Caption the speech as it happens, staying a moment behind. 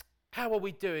How are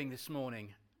we doing this morning?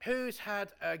 Who's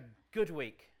had a good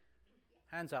week?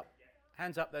 Hands up.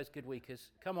 Hands up, those good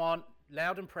weekers. Come on,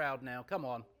 loud and proud now. Come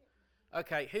on.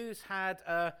 Okay, who's had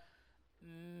a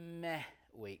meh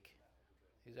week?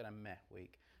 Who's had a meh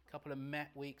week? A couple of meh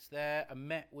weeks there, a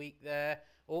meh week there.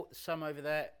 Oh, some over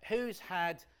there. Who's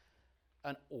had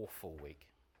an awful week?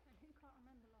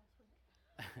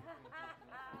 Who can't remember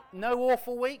last week? No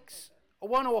awful weeks?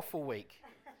 One awful week.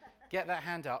 Get that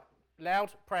hand up.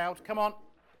 Loud, proud, come on.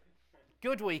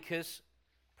 Good weekers,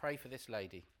 pray for this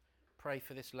lady. Pray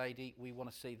for this lady. We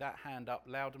want to see that hand up,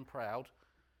 loud and proud,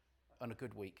 on a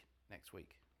good week next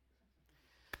week.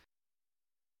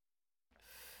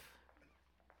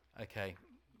 Okay,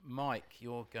 Mike,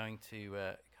 you're going to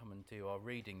come and do our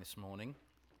reading this morning.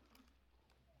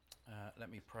 Let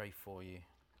me pray for you.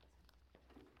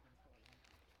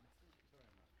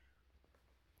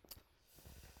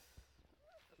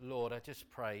 Lord, I just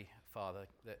pray, Father,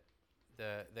 that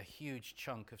the huge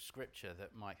chunk of scripture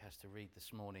that Mike has to read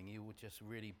this morning, you will just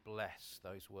really bless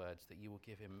those words, that you will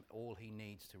give him all he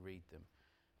needs to read them.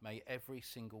 May every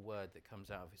single word that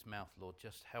comes out of his mouth, Lord,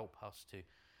 just help us to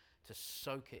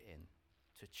soak it in,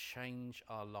 to change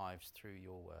our lives through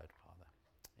your word, Father.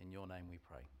 In your name we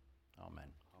pray. Amen.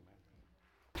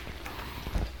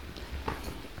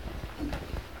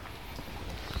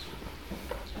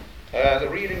 The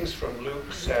readings from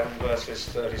Luke 7 verses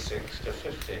 36 to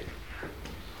 50.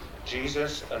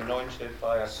 Jesus anointed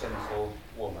by a sinful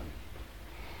woman.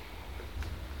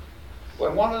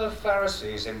 When one of the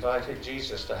Pharisees invited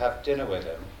Jesus to have dinner with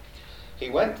him, he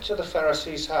went to the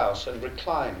Pharisee's house and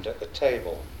reclined at the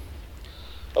table.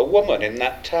 A woman in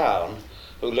that town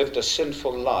who lived a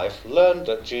sinful life learned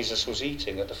that Jesus was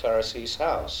eating at the Pharisee's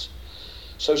house.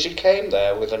 So she came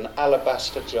there with an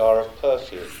alabaster jar of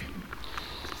perfume.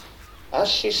 As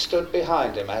she stood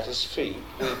behind him at his feet,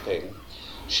 weeping,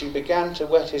 she began to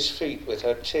wet his feet with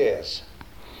her tears.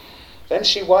 Then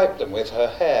she wiped them with her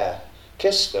hair,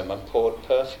 kissed them, and poured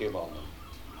perfume on them.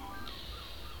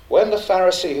 When the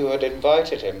Pharisee who had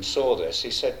invited him saw this,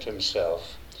 he said to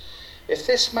himself, "If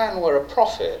this man were a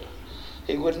prophet,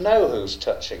 he would know who's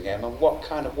touching him and what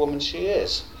kind of woman she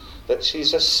is, that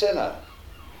she's a sinner."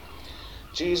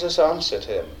 Jesus answered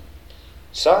him,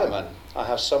 "Simon, I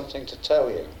have something to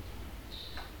tell you."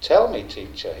 "Tell me,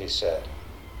 teacher," he said.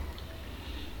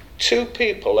 2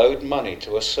 people owed money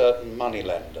to a certain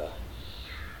moneylender.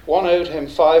 One owed him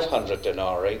 500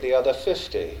 denarii, the other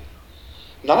 50.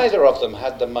 Neither of them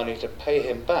had the money to pay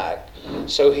him back,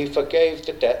 so he forgave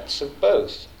the debts of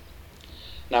both.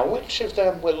 Now which of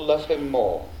them will love him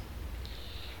more?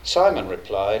 Simon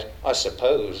replied, "I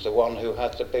suppose the one who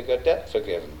had the bigger debt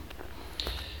forgiven."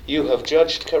 "You have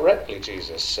judged correctly,"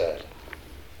 Jesus said.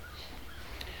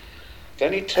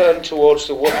 Then he turned towards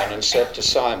the woman and said to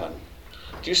Simon,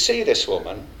 "Do you see this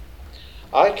woman?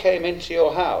 I came into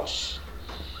your house.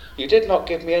 You did not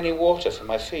give me any water for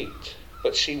my feet,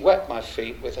 but she wet my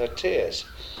feet with her tears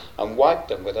and wiped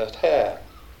them with her hair.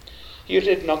 You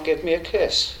did not give me a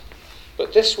kiss,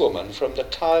 but this woman from the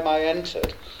time I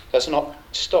entered has not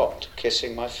stopped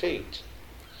kissing my feet.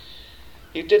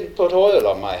 You didn't put oil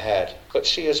on my head, but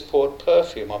she has poured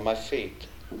perfume on my feet.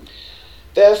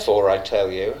 Therefore, I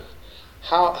tell you,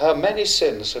 her many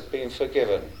sins have been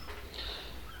forgiven,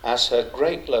 as her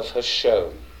great love has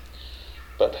shown.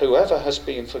 But whoever has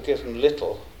been forgiven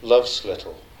little loves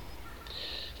little."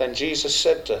 Then Jesus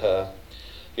said to her,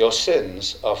 "Your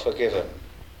sins are forgiven."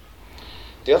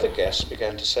 The other guests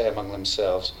began to say among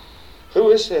themselves, "Who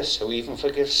is this who even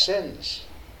forgives sins?"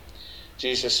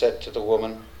 Jesus said to the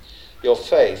woman, "Your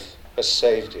faith has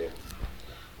saved you.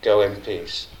 Go in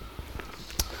peace."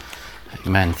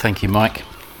 Amen. Thank you, Mike.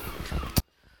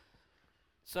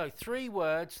 So 3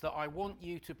 words that I want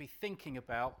you to be thinking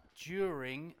about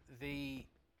during the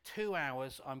 2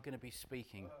 hours I'm going to be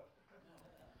speaking.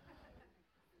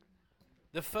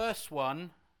 The first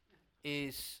one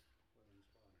is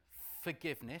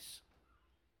forgiveness.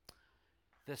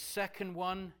 The second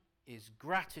one is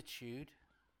gratitude.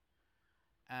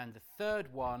 And the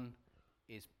third one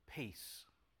is peace.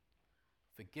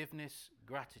 Forgiveness,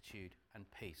 gratitude, and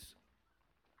peace.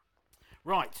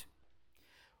 Right.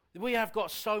 We have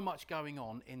got so much going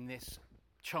on in this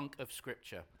chunk of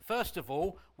scripture. First of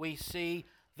all, we see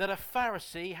that a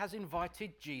Pharisee has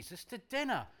invited Jesus to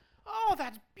dinner. Oh,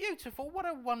 that's beautiful. What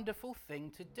a wonderful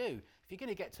thing to do. If you're going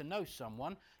to get to know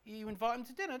someone, you invite them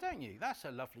to dinner, don't you? That's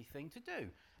a lovely thing to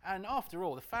do. And after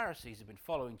all, the Pharisees have been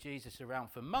following Jesus around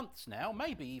for months now,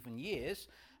 maybe even years,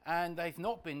 and they've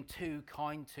not been too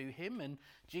kind to him, and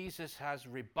Jesus has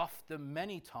rebuffed them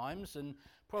many times and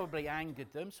probably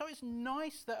angered them. So it's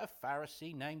nice that a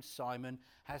Pharisee named Simon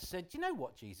has said, "Do you know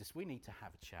what, Jesus, we need to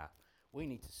have a chat. We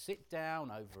need to sit down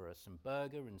over some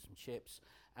burger and some chips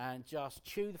and just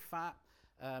chew the fat,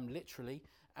 literally,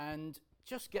 and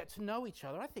just get to know each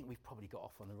other." I think we've probably got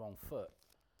off on the wrong foot.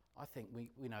 I think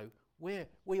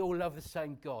we all love the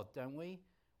same God, don't we?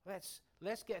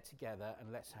 Let's get together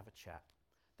and let's have a chat.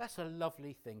 That's a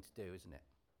lovely thing to do, isn't it?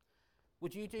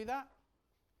 Would you do that?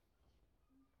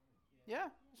 Yeah?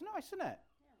 It's nice, isn't it?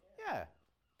 Yeah.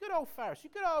 Good old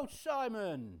Pharisee, good old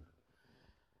Simon.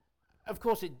 Of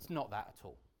course, it's not that at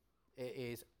all. It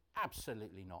is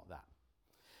absolutely not that.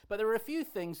 But there are a few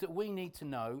things that we need to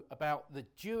know about the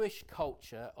Jewish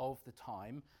culture of the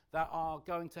time that are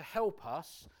going to help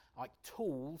us, like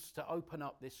tools, to open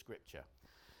up this scripture.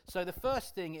 So the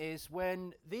first thing is,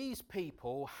 when these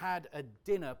people had a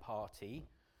dinner party,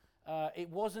 it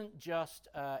wasn't just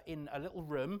in a little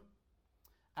room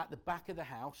at the back of the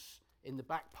house, in the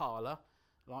back parlour,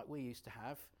 like we used to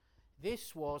have.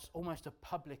 This was almost a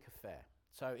public affair.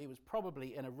 So it was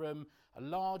probably in a room, a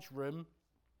large room,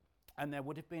 and there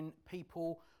would have been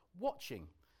people watching.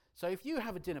 So if you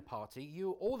have a dinner party,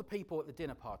 all the people at the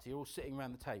dinner party are all sitting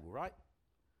around the table, right?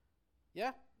 Yeah?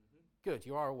 Mm-hmm. Good,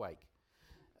 you are awake.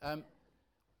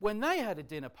 When they had a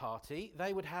dinner party,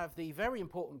 they would have the very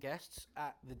important guests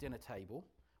at the dinner table,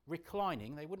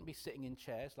 reclining. They wouldn't be sitting in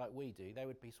chairs like we do. They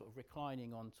would be sort of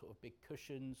reclining on sort of big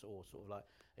cushions or sort of like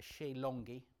a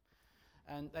shilongi.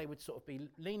 And they would sort of be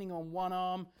leaning on one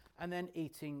arm and then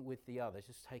eating with the other,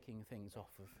 just taking things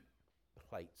off of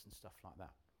plates and stuff like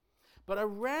that. But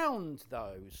around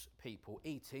those people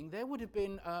eating, there would have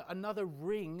been another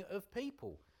ring of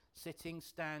people sitting,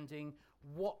 standing,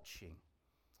 watching.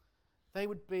 They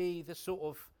would be the sort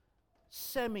of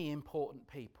semi-important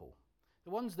people, the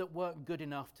ones that weren't good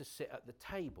enough to sit at the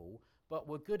table, but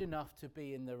were good enough to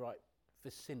be in the right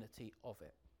vicinity of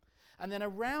it. And then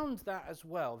around that as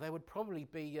well, there would probably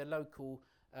be your local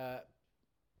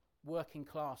working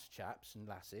class chaps and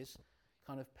lasses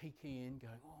kind of peeking in,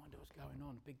 going, "Oh, I wonder what's going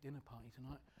on, big dinner party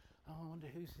tonight. Oh, I wonder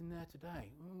who's in there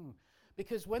today."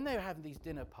 Because when they were having these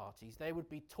dinner parties, they would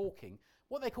be talking,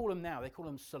 what they call them now, they call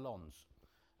them salons.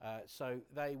 So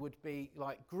they would be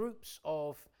like groups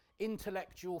of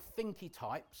intellectual thinky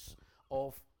types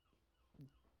of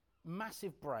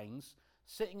massive brains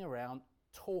sitting around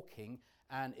talking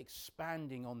and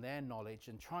expanding on their knowledge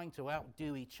and trying to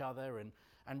outdo each other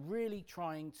and really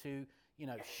trying to,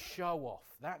 show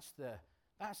off. That's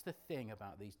the thing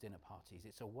about these dinner parties.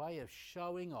 It's a way of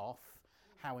showing off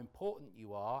how important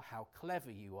you are, how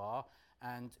clever you are,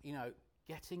 and,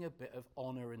 getting a bit of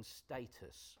honour and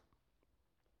status.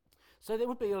 So there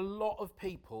would be a lot of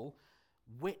people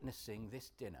witnessing this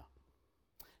dinner.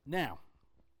 Now,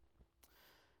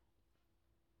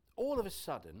 all of a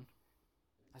sudden,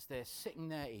 as they're sitting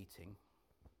there eating,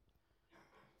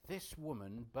 this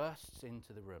woman bursts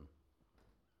into the room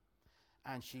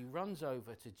and she runs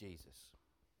over to Jesus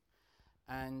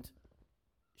and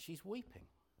she's weeping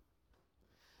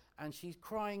and she's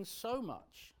crying so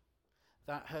much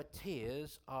that her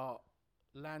tears are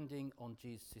landing on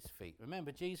Jesus' feet.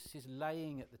 Remember, Jesus is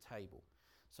laying at the table,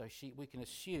 so we can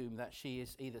assume that she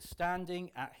is either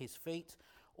standing at his feet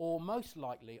or most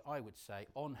likely, I would say,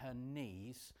 on her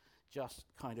knees, just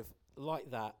kind of like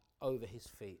that over his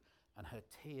feet, and her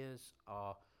tears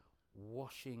are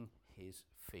washing his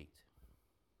feet.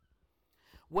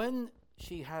 When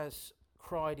she has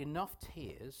cried enough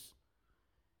tears,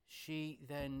 she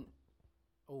then,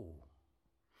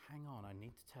 hang on, I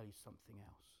need to tell you something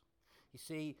else. You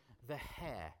see, the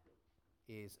hair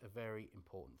is a very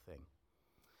important thing.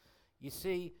 You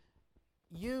see,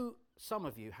 some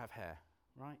of you have hair,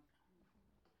 right?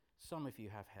 Some of you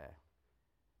have hair.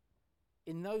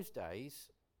 In those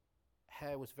days,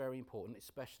 hair was very important,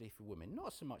 especially for women.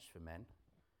 Not so much for men,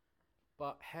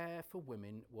 but hair for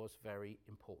women was very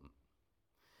important.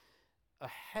 A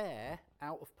hair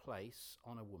out of place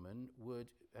on a woman would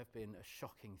have been a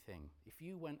shocking thing. If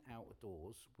you went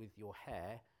outdoors with your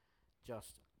hair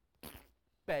just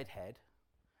bedhead,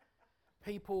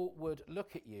 people would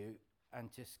look at you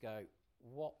and just go,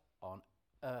 "What on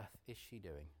earth is she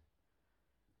doing?"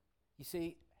 You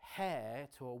see, hair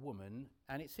to a woman,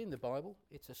 and it's in the Bible,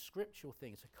 it's a scriptural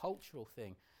thing, it's a cultural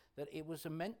thing, that it was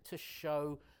meant to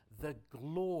show the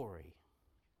glory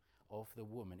of the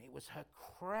woman. It was her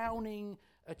crowning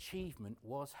achievement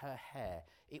was her hair.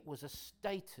 It was a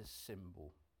status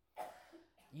symbol.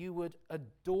 You would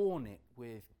adorn it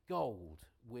with gold,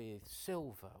 with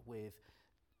silver, with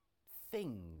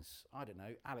things, I don't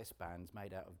know, Alice bands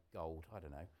made out of gold, I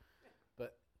don't know.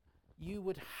 But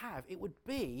it would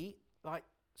be like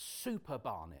super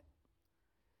barnet.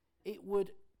 It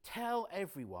would tell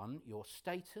everyone your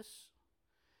status,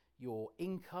 your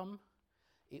income.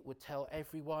 It would tell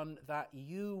everyone that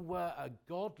you were a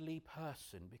godly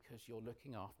person because you're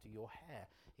looking after your hair.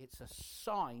 It's a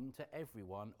sign to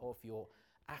everyone of your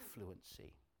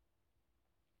affluency.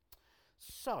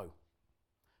 So,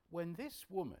 when this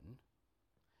woman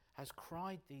has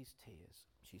cried these tears,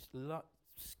 she's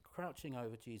crouching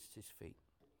over Jesus' feet.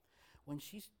 When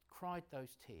she's cried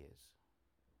those tears,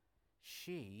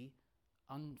 she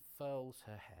unfurls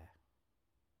her hair,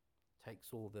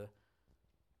 takes all the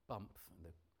bump and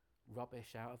the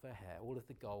rubbish out of her hair, all of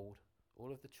the gold,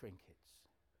 all of the trinkets,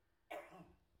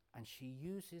 and she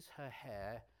uses her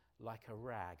hair like a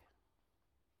rag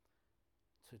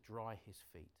to dry his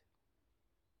feet.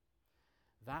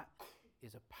 That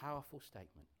is a powerful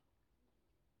statement.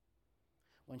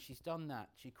 When she's done that,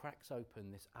 she cracks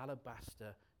open this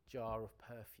alabaster jar of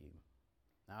perfume.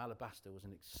 Now, alabaster was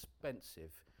an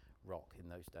expensive rock in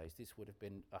those days. This would have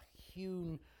been a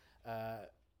hewn,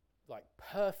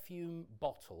 perfume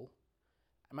bottle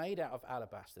made out of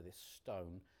alabaster, this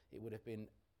stone. It would have been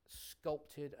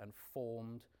sculpted and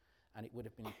formed, and it would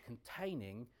have been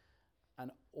containing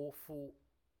an awful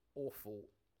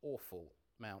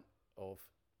amount of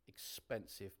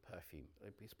expensive perfume.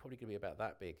 It's probably going to be about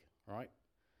that big, right?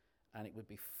 And it would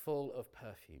be full of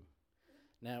perfume.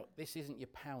 Now, this isn't your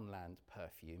Poundland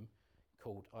perfume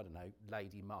called, I don't know,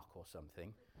 Lady Muck or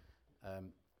something,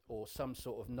 or some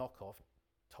sort of knockoff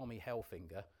Tommy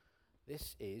Hilfiger.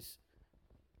 This is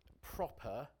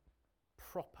proper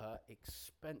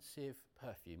expensive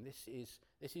perfume.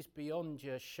 This is beyond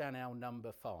your Chanel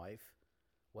number 5,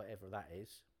 whatever that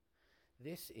is.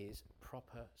 This is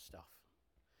proper stuff.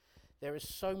 There is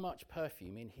so much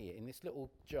perfume in here, in this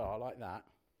little jar like that.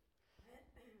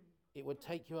 It would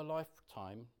take you a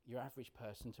lifetime, your average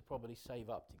person, to probably save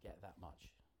up to get that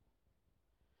much.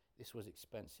 This was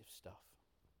expensive stuff.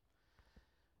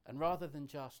 And rather than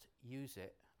just use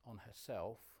it on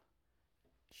herself,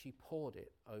 she poured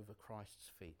it over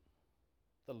Christ's feet.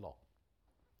 The lot.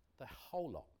 The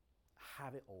whole lot.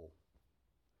 Have it all.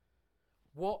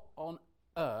 What on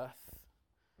earth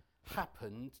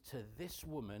happened to this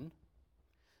woman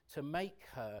to make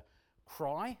her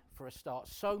cry, for a start,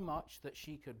 so much that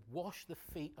she could wash the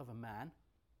feet of a man?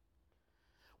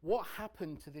 What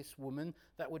happened to this woman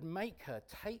that would make her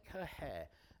take her hair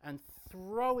and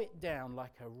throw it down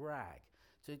like a rag,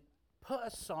 to put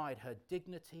aside her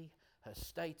dignity, her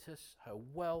status, her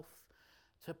wealth,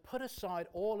 to put aside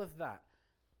all of that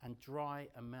and dry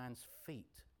a man's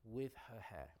feet with her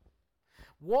hair?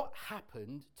 What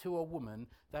happened to a woman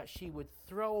that she would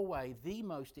throw away the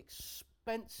most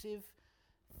expensive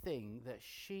thing that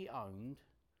she owned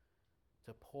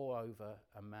to pour over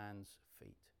a man's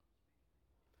feet?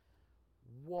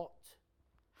 What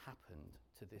happened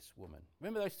to this woman?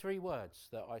 Remember those 3 words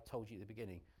that I told you at the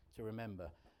beginning to remember?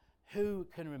 Who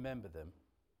can remember them?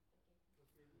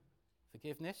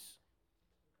 Forgiveness,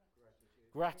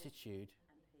 gratitude,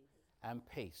 and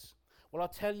peace. Well, I'll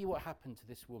tell you what happened to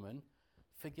this woman.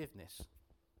 Forgiveness.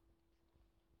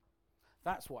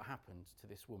 That's what happened to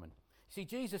this woman. See,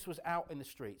 Jesus was out in the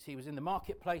streets. He was in the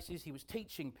marketplaces. He was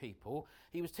teaching people.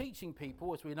 He was teaching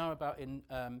people, as we know about in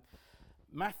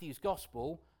Matthew's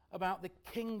Gospel, about the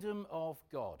kingdom of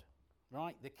God,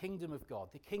 right? The kingdom of God,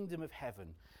 the kingdom of heaven.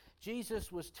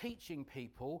 Jesus was teaching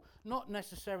people not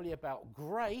necessarily about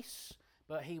grace,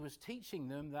 but he was teaching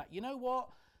them that, you know what?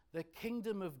 The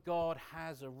kingdom of God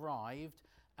has arrived,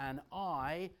 and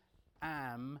I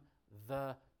am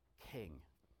the king.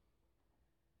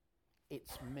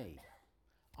 It's me.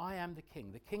 I am the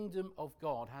king. The kingdom of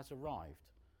God has arrived.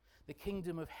 The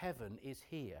kingdom of heaven is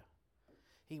here.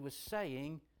 He was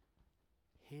saying,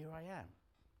 here I am.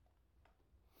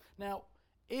 Now,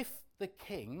 if the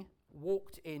king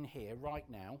walked in here right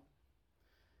now,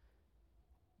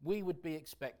 we would be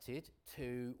expected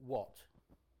to what?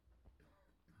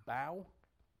 Bow?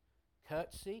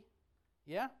 Curtsy?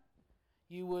 Yeah?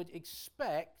 You would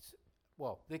expect,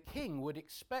 the king would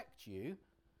expect you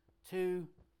to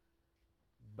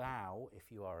bow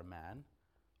if you are a man,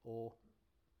 or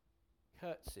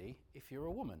curtsy if you're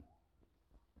a woman.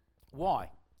 Why?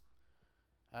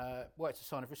 It's a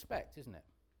sign of respect, isn't it?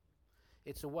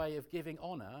 It's a way of giving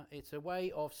honour. It's a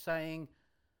way of saying,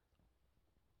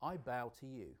 I bow to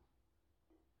you.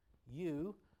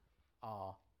 You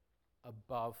are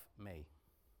above me.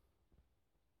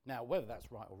 Now, whether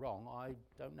that's right or wrong, I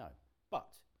don't know. But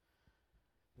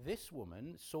this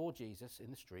woman saw Jesus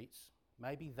in the streets,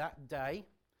 maybe that day,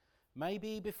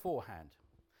 maybe beforehand.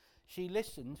 She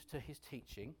listened to his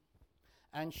teaching,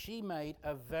 and she made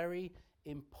a very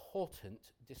important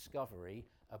discovery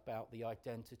about the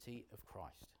identity of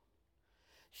Christ.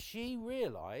 She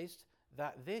realized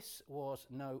that this was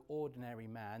no ordinary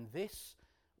man. This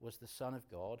was the Son of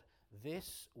God.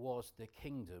 This was the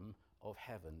kingdom of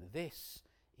heaven. This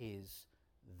is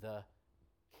the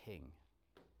King.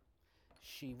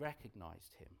 She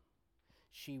recognized him.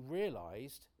 She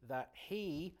realized that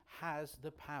he has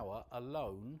the power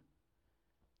alone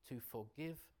to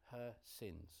forgive her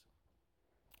sins.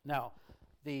 Now,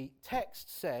 the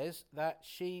text says that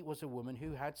she was a woman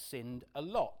who had sinned a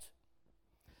lot.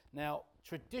 Now,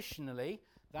 traditionally,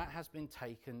 that has been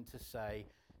taken to say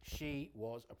she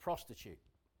was a prostitute.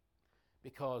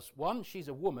 Because, one, she's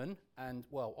a woman, and,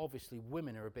 well, obviously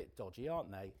women are a bit dodgy,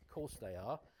 aren't they? Of course they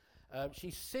are.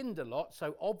 She's sinned a lot,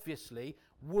 so obviously,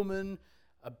 woman,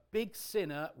 a big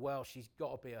sinner, well, she's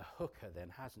got to be a hooker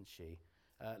then, hasn't she?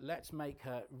 Let's make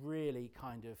her really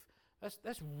kind of,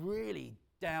 let's really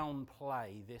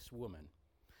downplay this woman.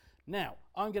 Now,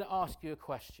 I'm going to ask you a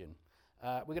question.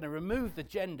 We're going to remove the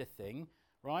gender thing,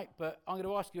 right? But I'm going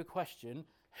to ask you a question.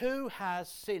 Who has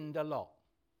sinned a lot?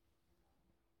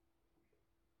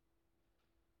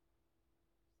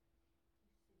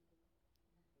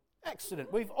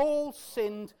 Excellent. We've all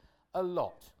sinned a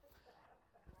lot.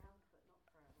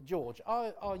 George,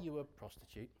 are you a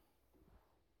prostitute?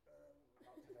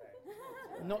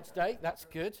 Not today. That's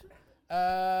good.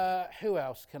 Who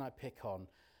else can I pick on?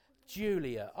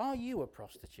 Julia, are you a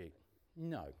prostitute?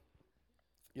 No,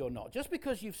 you're not. Just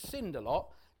because you've sinned a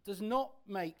lot does not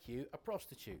make you a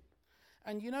prostitute.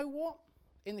 And you know what?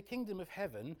 In the kingdom of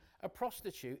heaven, a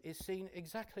prostitute is seen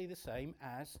exactly the same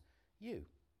as you.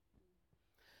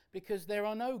 Because there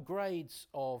are no grades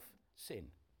of sin.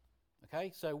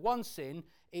 Okay, so one sin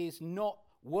is not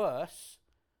worse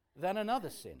than another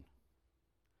sin.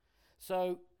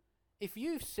 So if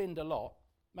you've sinned a lot,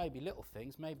 maybe little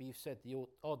things, maybe you've said the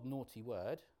odd naughty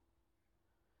word,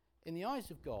 in the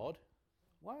eyes of God,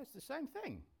 well, it's the same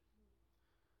thing.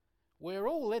 We're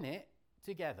all in it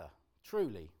together,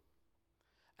 truly.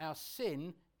 Our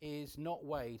sin is not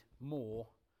weighed more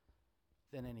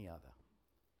than any other.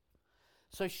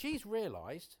 So she's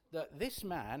realized that this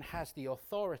man has the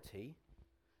authority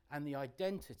and the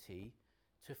identity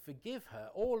to forgive her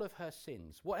all of her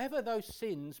sins. Whatever those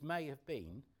sins may have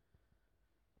been,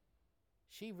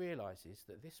 she realizes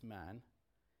that this man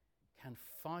can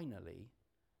finally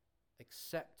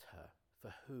accept her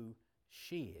for who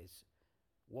she is.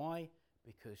 Why?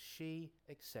 Because she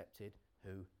accepted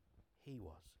who he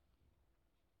was.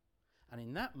 And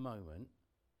in that moment,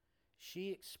 she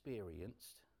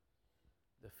experienced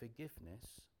the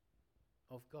forgiveness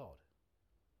of God.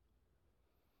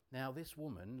 Now, this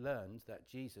woman learned that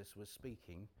Jesus was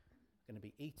going to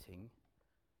be eating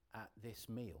at this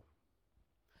meal.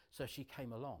 So she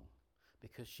came along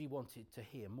because she wanted to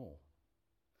hear more.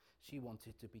 She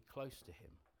wanted to be close to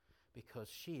him because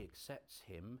she accepts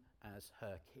him as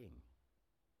her king.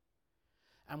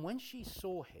 And when she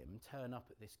saw him turn up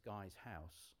at this guy's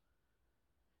house,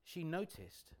 she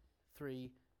noticed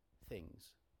 3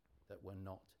 things that were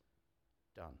not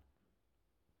done.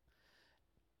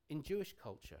 In Jewish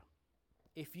culture,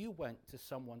 if you went to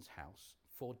someone's house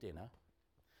for dinner,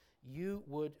 you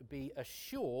would be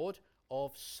assured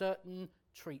of certain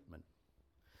treatment.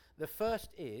 The first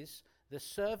is the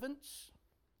servants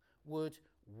would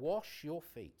wash your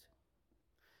feet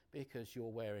because you're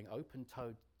wearing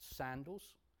open-toed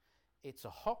sandals. It's a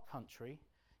hot country.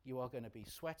 You are going to be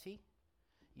sweaty.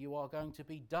 You are going to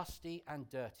be dusty and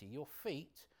dirty. Your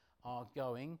feet are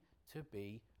going to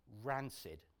be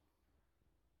rancid.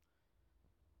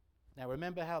 Now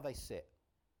remember how they sit.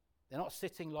 They're not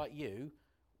sitting like you,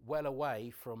 well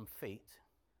away from feet.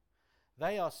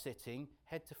 They are sitting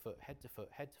head to foot, head to foot,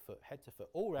 head to foot, head to foot,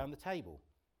 all around the table.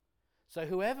 So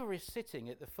whoever is sitting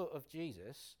at the foot of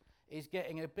Jesus is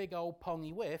getting a big old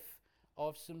pongy whiff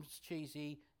of some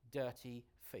cheesy, dirty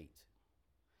feet.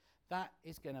 That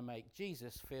is going to make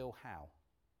Jesus feel how?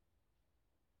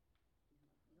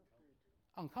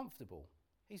 Uncomfortable.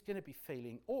 He's going to be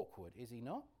feeling awkward, is he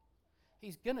not?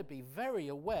 He's going to be very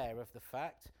aware of the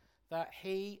fact that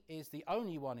he is the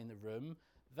only one in the room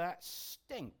that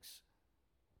stinks.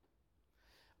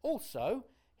 Also,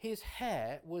 his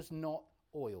hair was not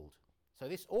oiled. So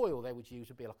this oil they would use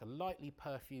would be like a lightly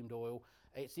perfumed oil.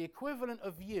 It's the equivalent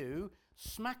of you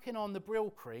smacking on the Brill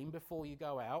cream before you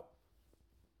go out.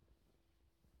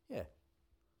 Yeah,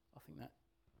 I think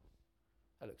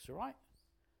that looks all right.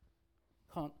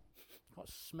 Can't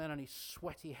smell any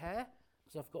sweaty hair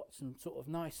because I've got some sort of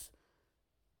nice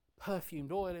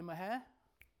perfumed oil in my hair.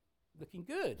 Looking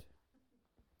good.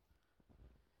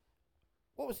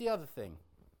 What was the other thing?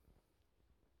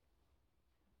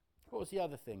 What was the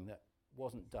other thing that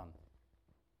wasn't done.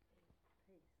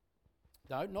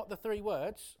 No, not the 3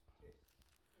 words.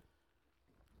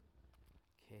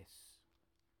 Kiss.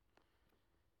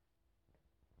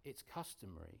 It's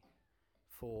customary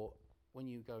for when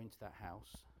you go into that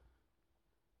house,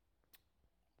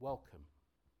 welcome.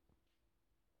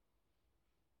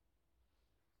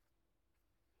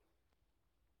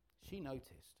 She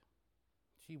noticed.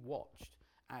 She watched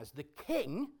as the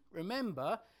king,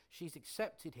 remember, she's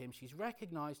accepted him, she's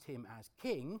recognized him as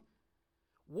king,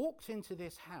 walked into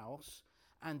this house,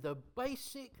 and the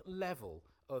basic level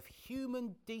of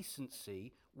human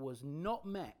decency was not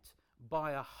met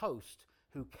by a host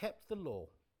who kept the law,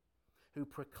 who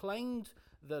proclaimed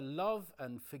the love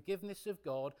and forgiveness of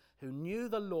God, who knew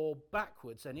the law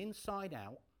backwards and inside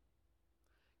out,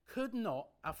 could not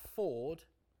afford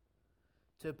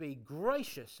to be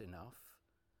gracious enough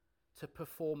to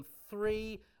perform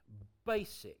 3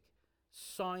 basic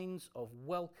signs of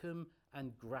welcome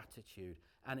and gratitude,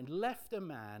 and it left a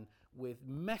man with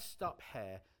messed up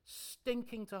hair,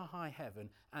 stinking to high heaven,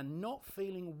 and not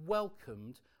feeling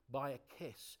welcomed by a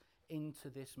kiss into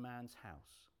this man's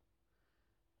house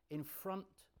in front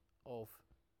of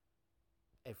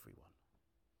everyone.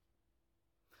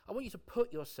 I want you to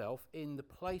put yourself in the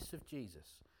place of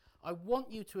Jesus. I want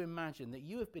you to imagine that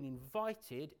you have been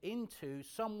invited into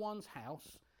someone's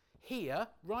house here,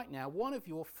 right now, one of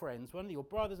your friends, one of your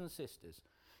brothers and sisters.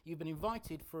 You've been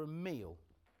invited for a meal.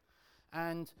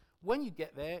 And when you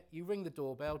get there, you ring the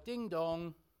doorbell, ding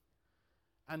dong,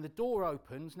 and the door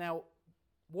opens. Now,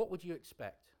 what would you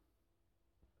expect?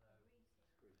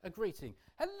 A greeting.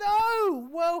 Hello,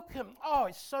 welcome. Oh,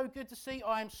 it's so good to see you.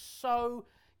 I am so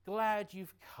glad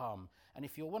you've come. And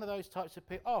if you're one of those types of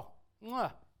people,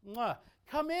 mwah, mwah,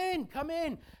 come in,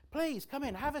 please come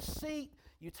in, have a seat.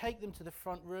 You take them to the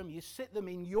front room, you sit them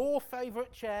in your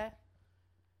favourite chair.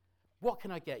 What can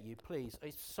I get you, please?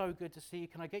 It's so good to see you.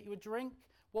 Can I get you a drink?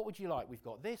 What would you like? We've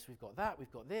got this, we've got that,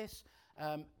 we've got this.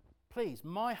 Please,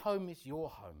 my home is your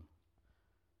home.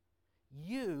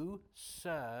 You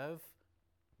serve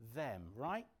them,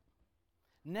 right?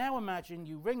 Now imagine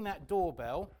you ring that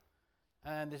doorbell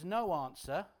and there's no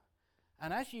answer,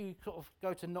 and as you sort of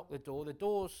go to knock the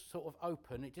door's sort of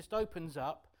open, it just opens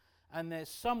up, and there's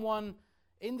someone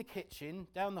in the kitchen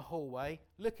down the hallway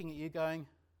looking at you going,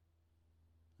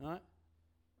 right?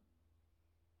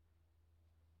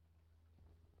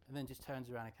 And then just turns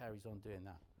around and carries on doing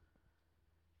that.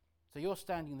 So you're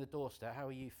standing in the doorstep, how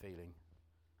are you feeling?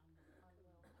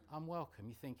 Unwelcome.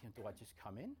 You're thinking, do I just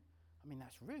come in? I mean,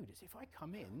 that's rude. It's if I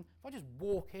come in, if I just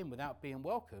walk in without being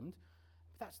welcomed,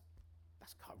 that's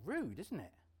quite rude, isn't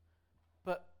it?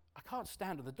 But I can't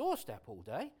stand on the doorstep all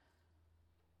day.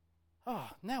 Oh,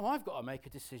 now I've got to make a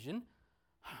decision.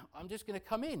 I'm just going to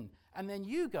come in. And then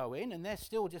you go in, and they're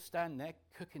still just standing there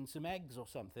cooking some eggs or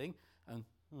something. And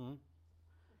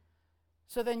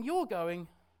so then you're going,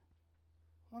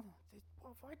 what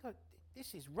have I got?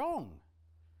 This is wrong.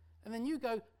 And then you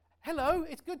go, hello,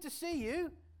 it's good to see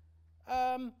you.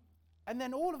 And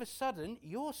then all of a sudden,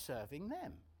 you're serving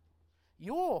them.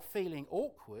 You're feeling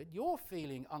awkward. You're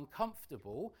feeling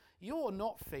uncomfortable. You're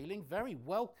not feeling very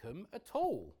welcome at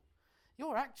all.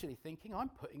 You're actually thinking, I'm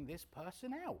putting this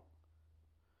person out.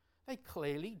 They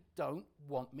clearly don't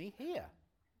want me here.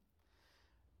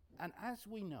 And as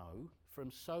we know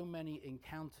from so many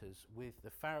encounters with the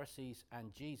Pharisees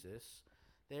and Jesus,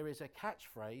 there is a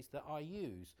catchphrase that I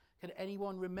use. Can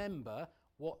anyone remember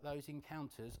what those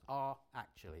encounters are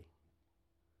actually?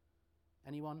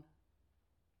 Anyone?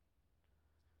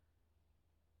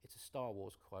 It's a Star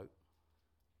Wars quote.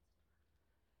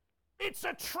 It's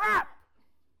a trap!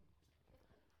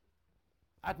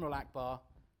 Admiral Akbar,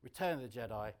 Return of the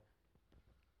Jedi.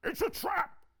 It's a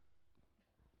trap!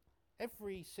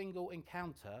 Every single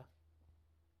encounter,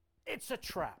 it's a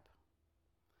trap.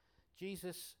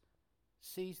 Jesus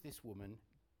sees this woman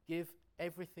give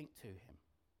everything to him,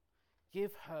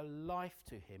 give her life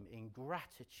to him in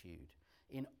gratitude,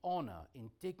 in honor,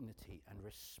 in dignity and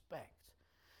respect.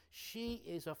 She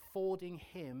is affording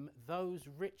him those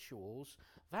rituals,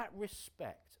 that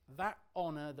respect, that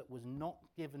honor that was not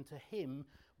given to him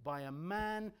by a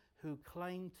man who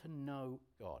claimed to know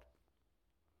God.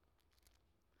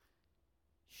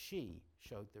 She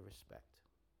showed the respect.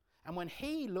 And when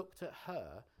he looked at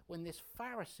her, when this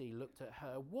Pharisee looked at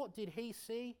her, what did he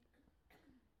see?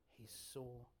 He saw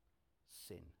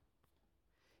sin.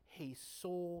 He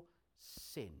saw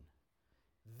sin.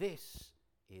 This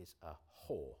is a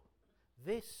whore.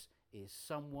 This is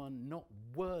someone not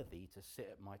worthy to sit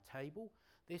at my table.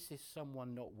 This is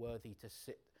someone not worthy to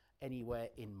sit anywhere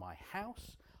in my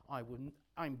house.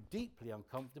 I'm deeply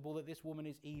uncomfortable that this woman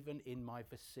is even in my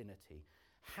vicinity.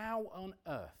 How on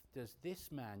earth does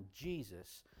this man,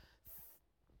 Jesus,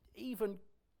 even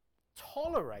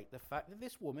tolerate the fact that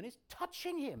this woman is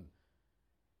touching him?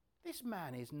 This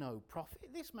man is no prophet.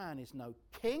 This man is no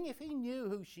king. If he knew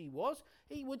who she was,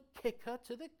 he would kick her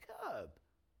to the curb.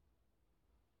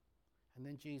 And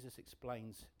then Jesus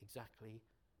explains exactly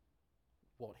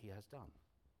what he has done.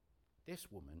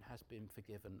 This woman has been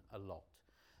forgiven a lot.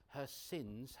 Her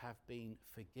sins have been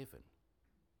forgiven.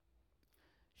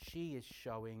 She is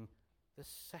showing the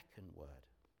second word,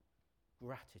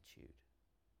 gratitude.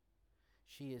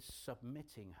 She is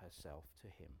submitting herself to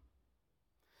him.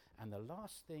 And the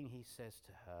last thing he says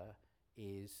to her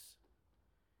is,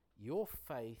 your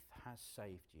faith has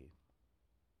saved you.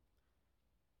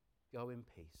 Go in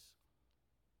peace.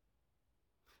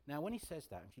 Now, when he says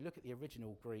that, if you look at the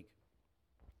original Greek,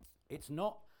 it's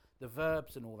not the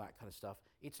verbs and all that kind of stuff.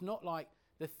 It's not like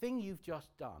the thing you've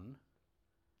just done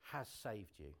has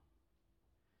saved you.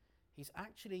 He's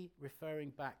actually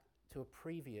referring back to a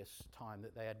previous time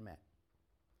that they had met.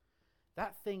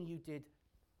 That thing you did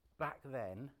back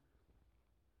then,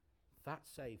 that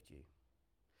saved you.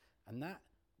 And that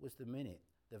was the minute,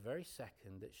 the very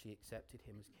second that she accepted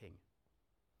him as king,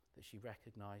 that she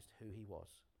recognized who he was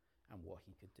and what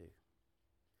he could do.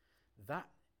 That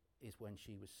is when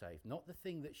she was saved. Not the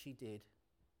thing that she did,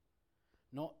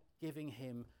 not giving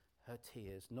him her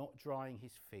tears, not drying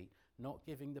his feet, not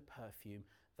giving the perfume.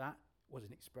 That was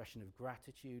an expression of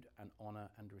gratitude and honor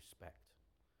and respect.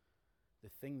 The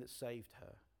thing that saved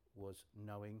her was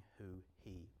knowing who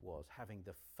he was, having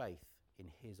the faith in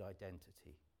his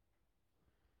identity.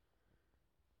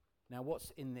 Now,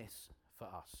 what's in this for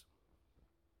us?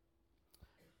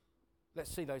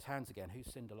 Let's see those hands again. Who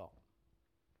sinned a lot?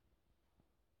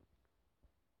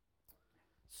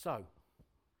 So,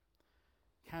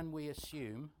 can we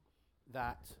assume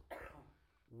that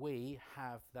we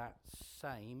have that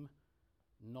same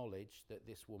knowledge that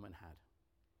this woman had?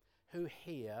 Who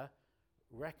here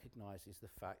recognizes the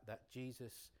fact that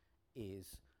Jesus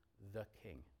is the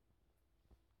King?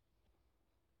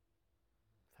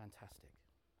 Fantastic.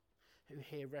 Who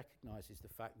here recognizes the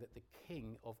fact that the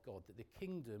King of God, that the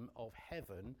kingdom of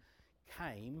heaven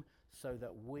came so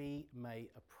that we may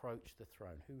approach the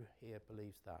throne? Who here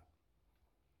believes that?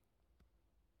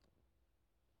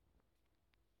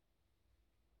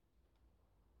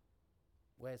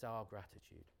 Where's our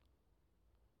gratitude?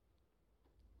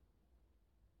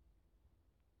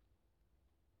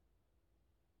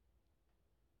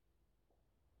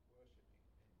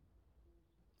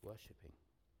 Worshipping.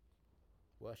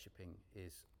 Worshipping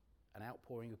is an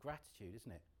outpouring of gratitude,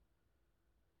 isn't it?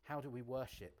 How do we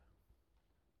worship?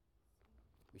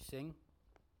 We sing?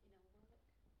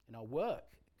 In our work.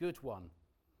 Good one.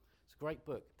 It's a great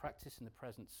book, Practice in the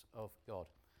Presence of God,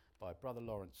 by Brother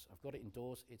Lawrence. I've got it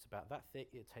indoors. It's about that thick.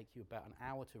 It'll take you about an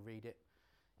hour to read it.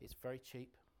 It's very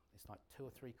cheap. It's like £2 or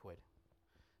 £3.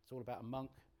 It's all about a monk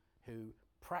who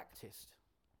practiced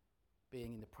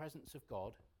being in the presence of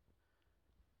God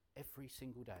every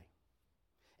single day.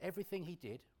 Everything he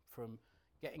did, from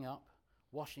getting up,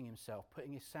 washing himself,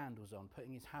 putting his sandals on,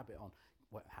 putting his habit on,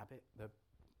 the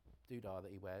doodah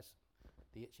that he wears,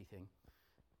 the itchy thing.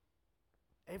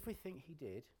 Everything he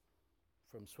did,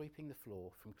 from sweeping the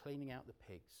floor, from cleaning out the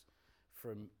pigs,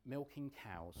 from milking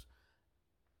cows,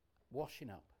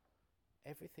 washing up,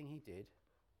 everything he did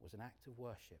was an act of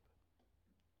worship.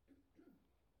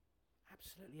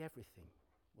 Absolutely everything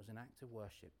was an act of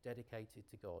worship dedicated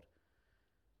to God.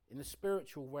 In the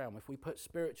spiritual realm, if we put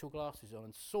spiritual glasses on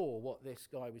and saw what this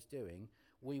guy was doing,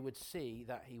 we would see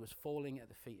that he was falling at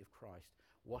the feet of Christ,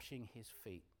 washing his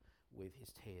feet with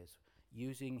his tears,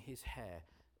 using his hair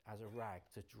as a rag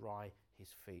to dry his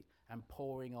feet, and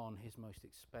pouring on his most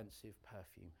expensive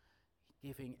perfume,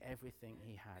 giving everything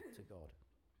he had to God.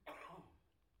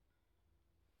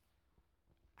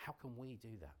 How can we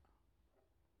do that?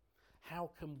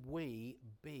 How can we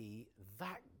be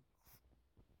that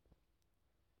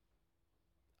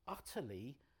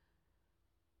utterly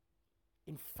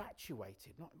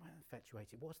infatuated, not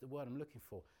infatuated, what's the word I'm looking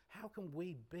for? How can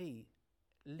we be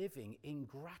living in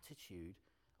gratitude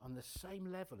on the same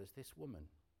level as this woman?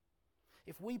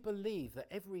 If we believe that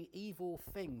every evil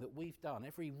thing that we've done,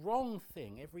 every wrong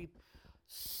thing, every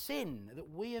sin that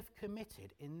we have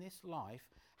committed in this life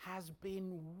has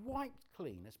been wiped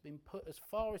clean, has been put as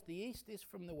far as the east is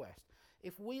from the west,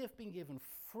 if we have been given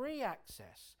free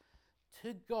access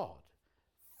to God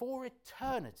for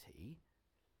eternity,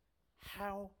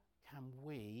 how can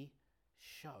we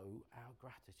show our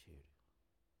gratitude?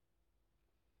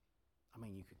 I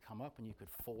mean, you could come up and you could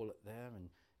fall at there and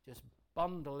just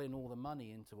bundle in all the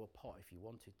money into a pot if you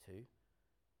wanted to.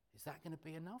 Is that going to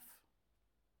be enough?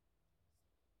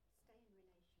 Stay in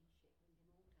relationship with him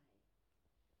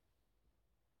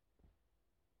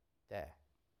all day. There.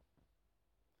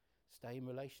 Stay in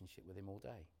relationship with him all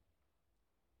day.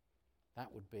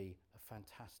 That would be a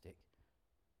fantastic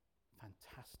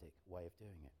way of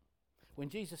doing it. When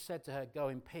Jesus said to her, go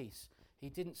in peace, he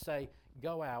didn't say,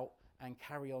 go out and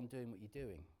carry on doing what you're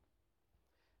doing.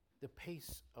 The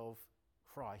peace of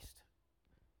Christ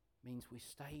means we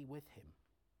stay with him.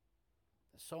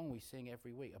 The song we sing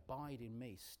every week, abide in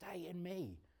me, stay in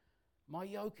me. My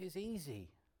yoke is easy.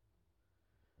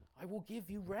 I will give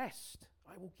you rest.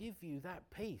 I will give you that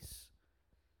peace.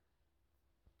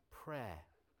 Prayer.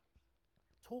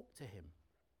 Talk to him.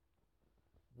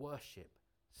 Worship.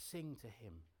 Sing to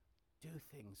him. Do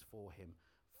things for him.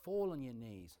 Fall on your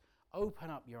knees. Open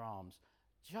up your arms.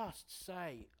 Just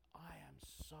say, I am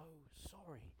so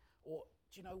sorry. Or,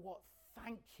 do you know what?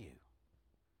 Thank you.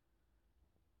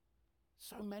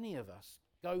 So many of us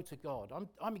go to God.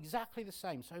 I'm exactly the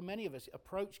same. So many of us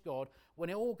approach God. When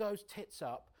it all goes tits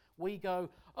up, we go,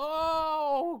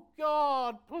 oh,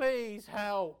 God, please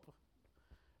help.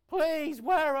 Please,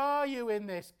 where are you in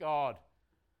this, God?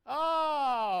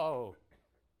 Oh,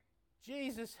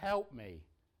 Jesus, help me.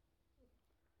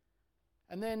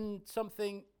 And then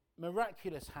something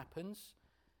miraculous happens.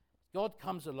 God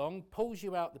comes along, pulls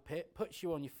you out the pit, puts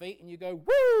you on your feet, and you go,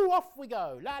 woo, off we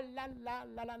go. La, la, la,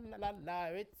 la, la, la, la, la,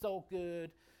 it's all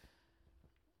good.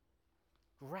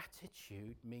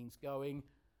 Gratitude means going,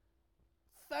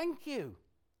 thank you.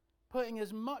 Putting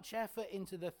as much effort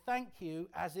into the thank you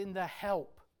as in the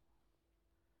help.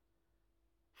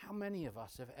 How many of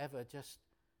us have ever just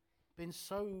been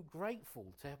so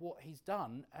grateful to what he's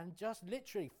done and just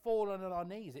literally fallen on our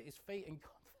knees at his feet and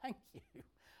gone, thank you.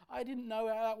 I didn't know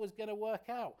how that was going to work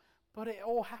out, but it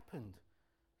all happened.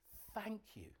 Thank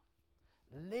you.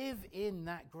 Live in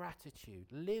that gratitude.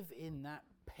 Live in that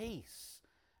peace,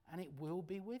 and it will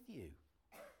be with you.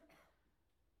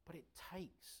 But it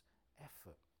takes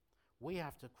effort. We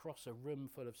have to cross a room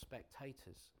full of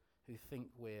spectators who think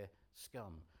we're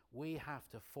scum. We have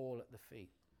to fall at the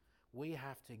feet. We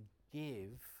have to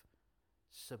give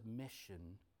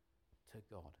submission to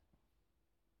God.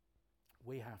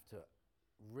 We have to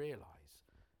realize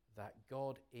that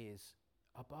God is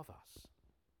above us,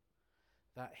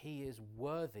 that he is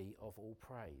worthy of all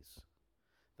praise,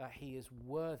 that he is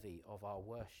worthy of our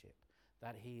worship,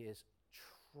 that he is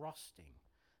trusting,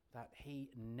 that he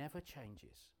never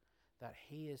changes, that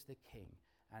he is the king,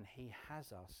 and he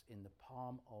has us in the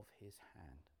palm of his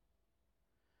hand.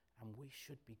 And we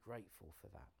should be grateful for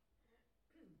that.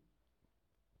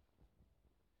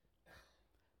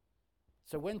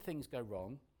 So when things go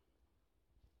wrong,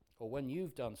 or when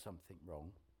you've done something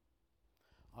wrong,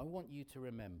 I want you to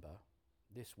remember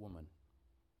this woman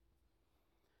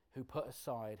who put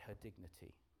aside her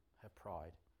dignity, her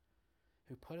pride,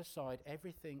 who put aside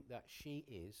everything that she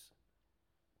is,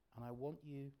 and I want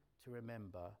you to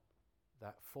remember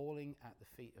that falling at the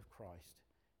feet of Christ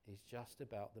is just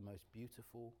about the most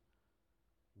beautiful,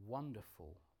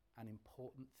 wonderful, and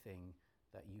important thing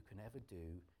that you can ever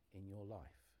do in your life.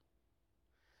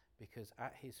 Because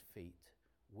at his feet,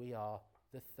 we are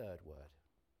the third word,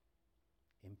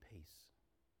 in peace.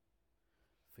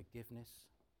 Forgiveness,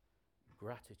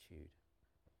 gratitude,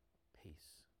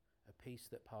 peace. A peace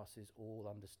that passes all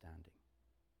understanding.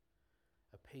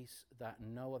 A peace that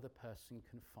no other person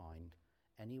can find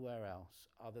anywhere else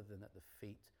other than at the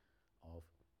feet of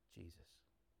Jesus.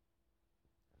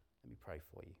 Let me pray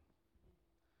for you.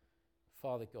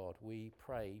 Father God, we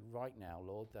pray right now,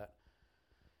 Lord, that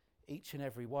each and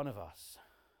every one of us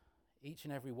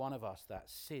that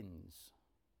sins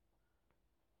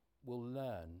will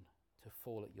learn to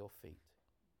fall at your feet,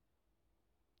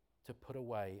 to put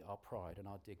away our pride and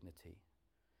our dignity,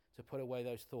 to put away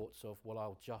those thoughts of, well,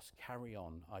 I'll just carry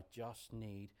on. I just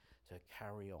need to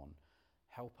carry on.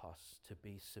 Help us to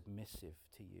be submissive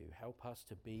to you. Help us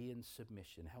to be in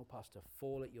submission. Help us to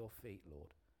fall at your feet, Lord.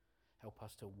 Help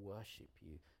us to worship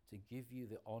you, to give you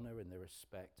the honor and the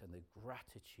respect and the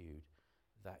gratitude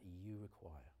that you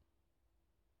require.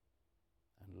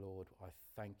 And Lord, I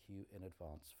thank you in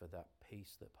advance for that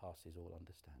peace that passes all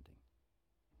understanding.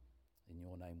 In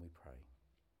your name we pray.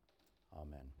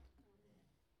 Amen.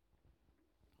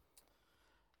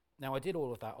 Now, I did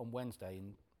all of that on Wednesday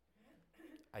in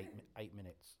 8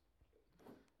 minutes,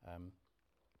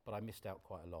 but I missed out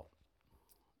quite a lot.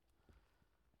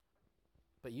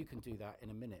 But you can do that in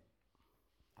a minute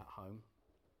at home.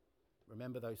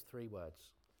 Remember those 3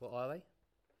 words. What are they?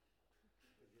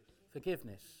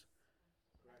 Forgiveness.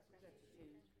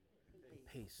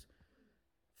 peace.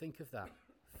 Think of that.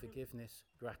 Forgiveness,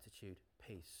 gratitude,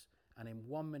 peace. And in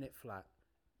 1 minute flat,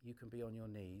 you can be on your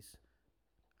knees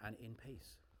and in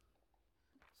peace.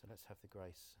 So let's have the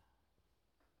grace.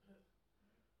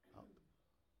 Up.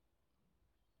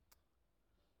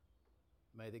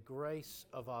 May the grace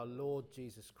of our Lord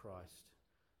Jesus Christ,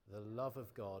 the love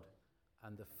of God,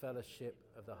 and the fellowship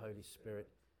of the Holy Spirit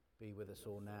be with us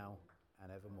all now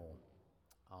and evermore.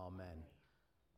 Amen.